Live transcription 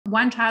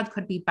one child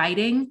could be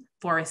biting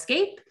for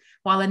escape,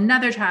 while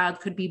another child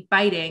could be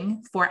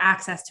biting for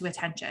access to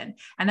attention.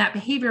 And that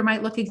behavior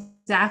might look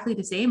exactly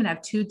the same and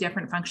have two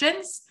different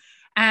functions.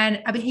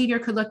 And a behavior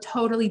could look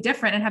totally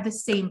different and have the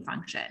same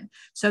function.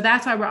 So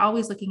that's why we're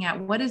always looking at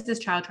what is this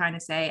child trying to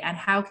say and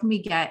how can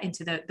we get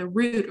into the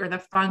root or the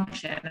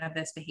function of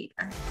this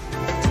behavior.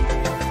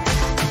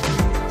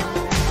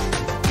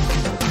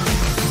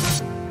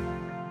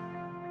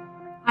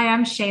 Hi,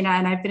 I'm Shayna,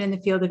 and I've been in the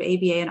field of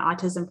ABA and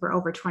autism for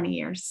over 20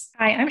 years.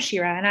 Hi, I'm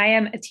Shira, and I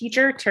am a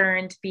teacher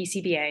turned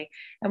BCBA,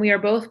 and we are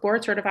both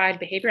board certified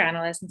behavior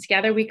analysts, and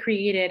together we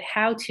created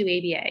How to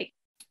ABA.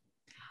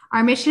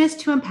 Our mission is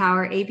to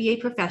empower ABA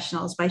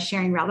professionals by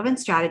sharing relevant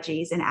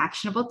strategies and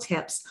actionable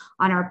tips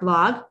on our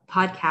blog,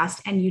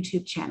 podcast, and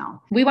YouTube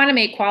channel. We want to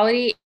make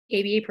quality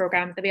ABA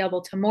programs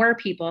available to more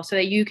people so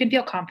that you can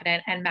feel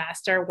confident and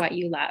master what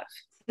you love.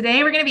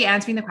 Today, we're going to be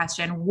answering the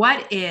question,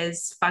 what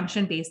is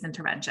function-based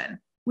intervention?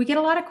 We get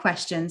a lot of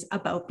questions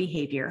about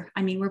behavior.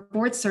 I mean, we're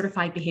board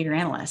certified behavior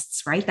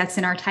analysts, right? That's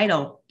in our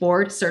title,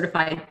 board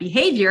certified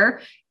behavior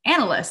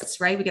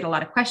analysts, right? We get a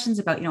lot of questions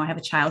about, I have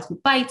a child who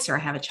bites, or I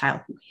have a child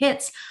who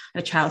hits,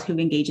 a child who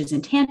engages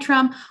in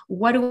tantrum.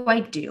 What do I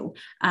do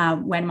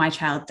when my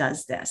child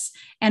does this?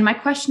 And my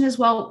question is,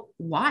 well,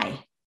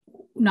 why?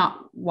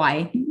 Not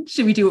why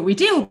should we do what we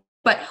do,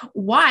 but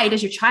why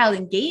does your child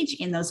engage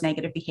in those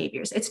negative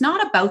behaviors? It's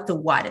not about the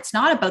what. It's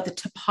not about the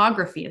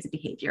topography of the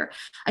behavior.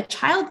 A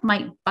child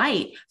might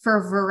bite for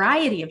a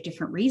variety of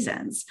different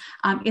reasons.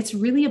 It's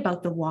really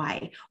about the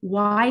why.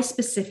 Why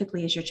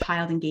specifically is your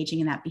child engaging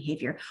in that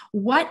behavior?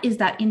 What is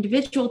that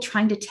individual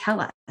trying to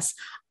tell us?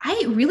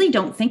 I really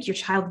don't think your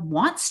child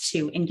wants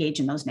to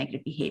engage in those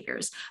negative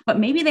behaviors, but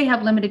maybe they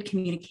have limited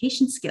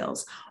communication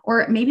skills,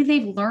 or maybe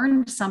they've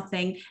learned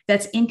something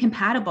that's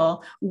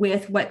incompatible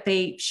with what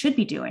they should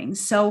be doing.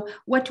 So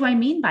what do I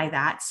mean by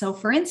that? So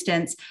for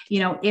instance,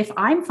 if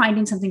I'm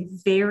finding something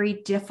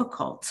very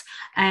difficult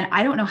and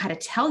I don't know how to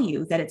tell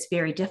you that it's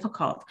very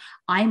difficult,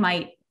 I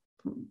might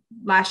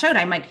lash out.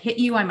 I might hit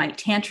you. I might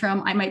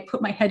tantrum. I might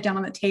put my head down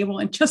on the table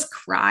and just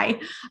cry.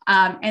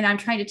 And I'm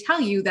trying to tell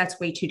you that's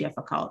way too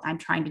difficult. I'm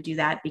trying to do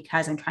that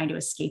because I'm trying to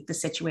escape the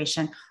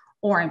situation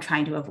or I'm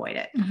trying to avoid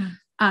it. Mm-hmm.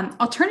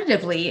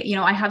 Alternatively,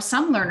 I have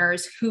some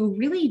learners who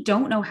really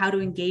don't know how to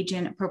engage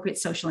in appropriate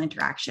social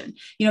interaction.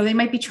 They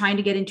might be trying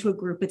to get into a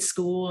group at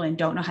school and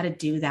don't know how to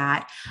do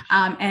that.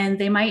 And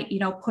they might,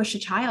 push a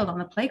child on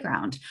the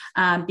playground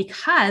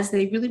because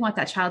they really want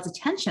that child's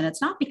attention. It's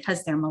not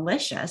because they're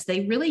malicious.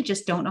 They really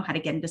just don't know how to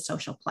get into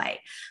social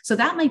play. So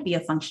that might be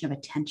a function of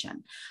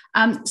attention.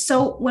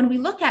 So when we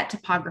look at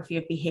topography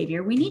of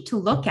behavior, we need to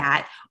look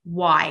at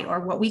why,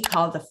 or what we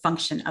call the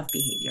function of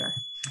behavior.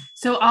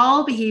 So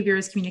all behavior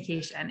is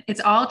communication.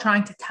 It's all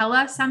trying to tell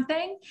us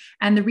something.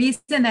 And the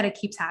reason that it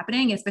keeps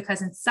happening is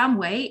because in some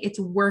way it's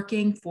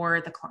working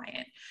for the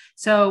client.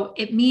 So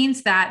it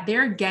means that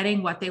they're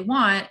getting what they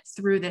want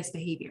through this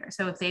behavior.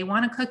 So if they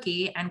want a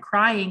cookie and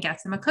crying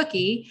gets them a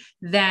cookie,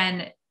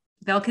 then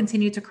they'll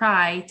continue to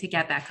cry to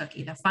get that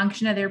cookie. The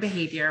function of their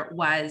behavior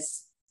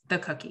was the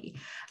cookie.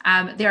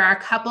 There are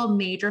a couple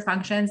major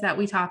functions that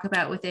we talk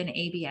about within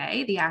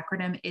ABA. The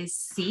acronym is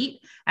SEAT,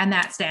 and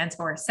that stands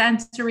for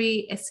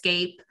sensory,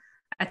 escape,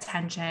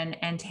 attention,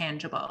 and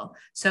tangible.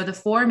 So the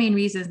four main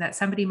reasons that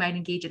somebody might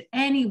engage in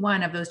any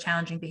one of those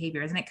challenging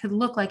behaviors, and it could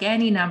look like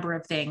any number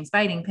of things,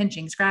 biting,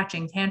 pinching,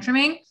 scratching,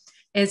 tantruming,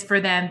 is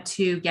for them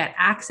to get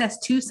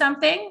access to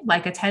something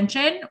like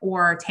attention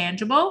or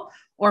tangible,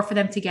 or for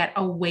them to get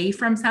away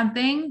from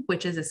something,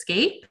 which is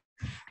escape.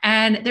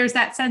 And there's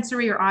that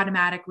sensory or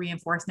automatic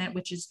reinforcement,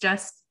 which is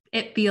just,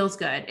 it feels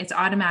good. It's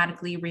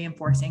automatically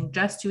reinforcing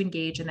just to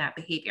engage in that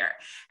behavior.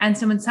 And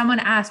so when someone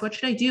asks, what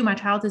should I do? My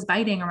child is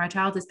biting or my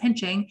child is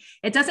pinching.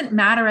 It doesn't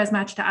matter as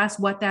much to us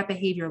what that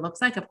behavior looks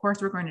like. Of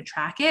course, we're going to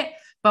track it.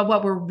 But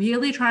what we're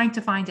really trying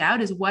to find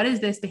out is, what is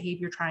this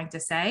behavior trying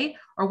to say?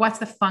 Or what's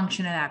the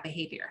function of that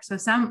behavior? So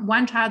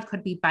one child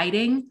could be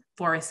biting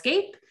for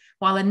escape,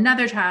 while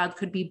another child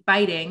could be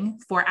biting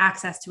for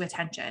access to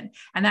attention.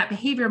 And that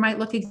behavior might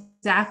look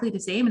exactly the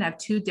same and have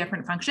two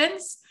different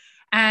functions.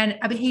 And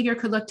a behavior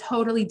could look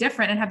totally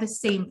different and have the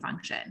same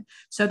function.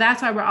 So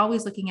that's why we're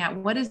always looking at,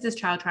 what is this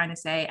child trying to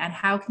say and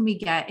how can we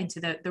get into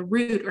the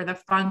root or the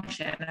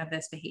function of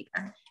this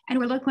behavior? And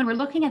when we're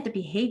looking at the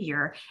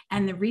behavior,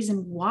 and the reason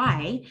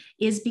why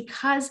is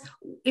because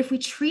if we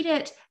treat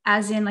it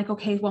as in like,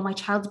 okay, well, my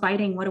child's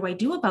biting, what do I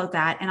do about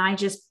that? And I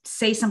just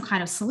say some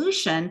kind of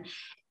solution,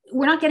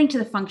 we're not getting to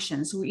the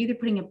function. So we're either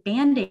putting a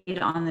Band-Aid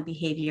on the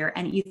behavior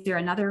and either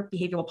another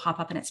behavior will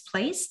pop up in its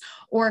place,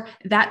 or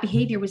that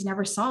behavior was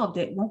never solved.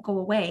 It won't go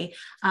away.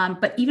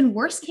 But even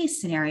worst case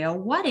scenario,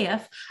 what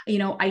if,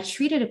 I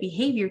treated a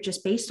behavior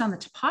just based on the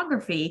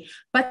topography,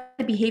 but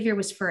the behavior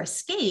was for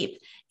escape,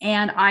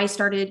 and I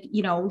started,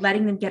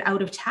 letting them get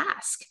out of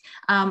task.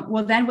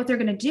 Well, then what they're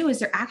going to do is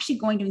they're actually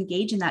going to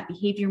engage in that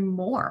behavior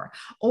more.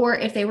 Or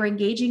if they were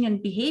engaging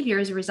in behavior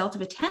as a result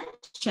of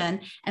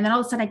attention, and then all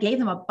of a sudden I gave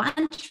them a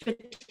bunch of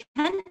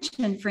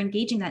attention for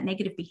engaging that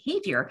negative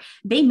behavior,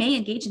 they may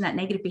engage in that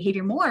negative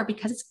behavior more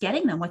because it's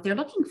getting them what they're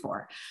looking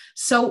for.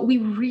 So we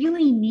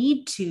really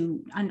need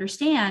to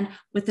understand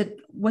what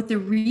the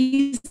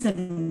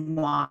reason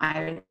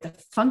why, the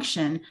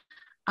function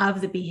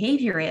of the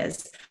behavior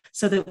is,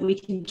 so that we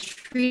can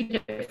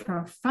treat it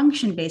from a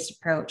function-based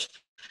approach.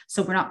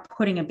 So we're not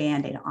putting a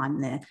Band-Aid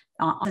on the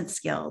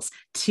skills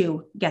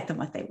to get them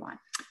what they want.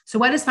 So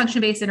what is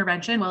function-based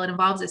intervention? Well, it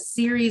involves a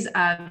series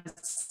of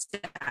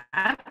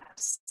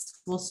steps.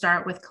 We'll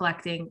start with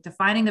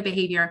defining the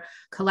behavior,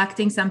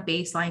 collecting some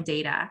baseline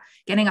data,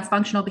 getting a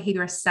functional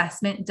behavior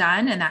assessment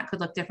done. And that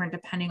could look different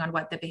depending on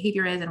what the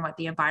behavior is and what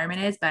the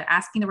environment is, but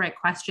asking the right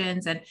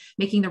questions and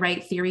making the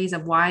right theories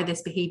of why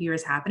this behavior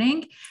is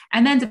happening.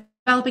 And then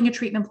developing a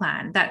treatment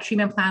plan. That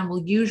treatment plan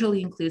will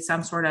usually include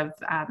some sort of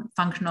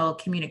functional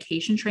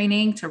communication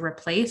training to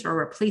replace, or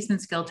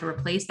replacement skill to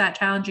replace that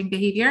challenging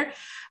behavior.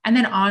 And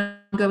then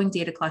ongoing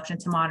data collection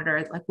to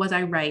monitor, like, was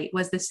I right?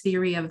 Was this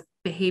theory of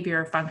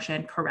behavior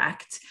function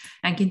correct?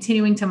 And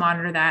continuing to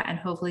monitor that and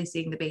hopefully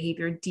seeing the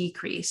behavior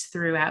decrease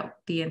throughout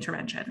the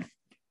intervention.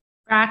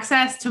 For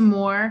access to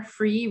more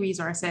free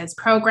resources,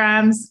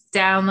 programs,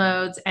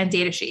 downloads, and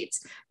data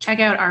sheets, check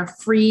out our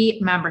free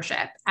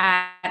membership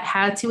at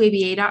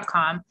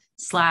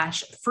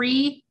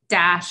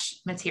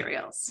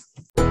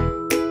howtoaba.com/free-materials.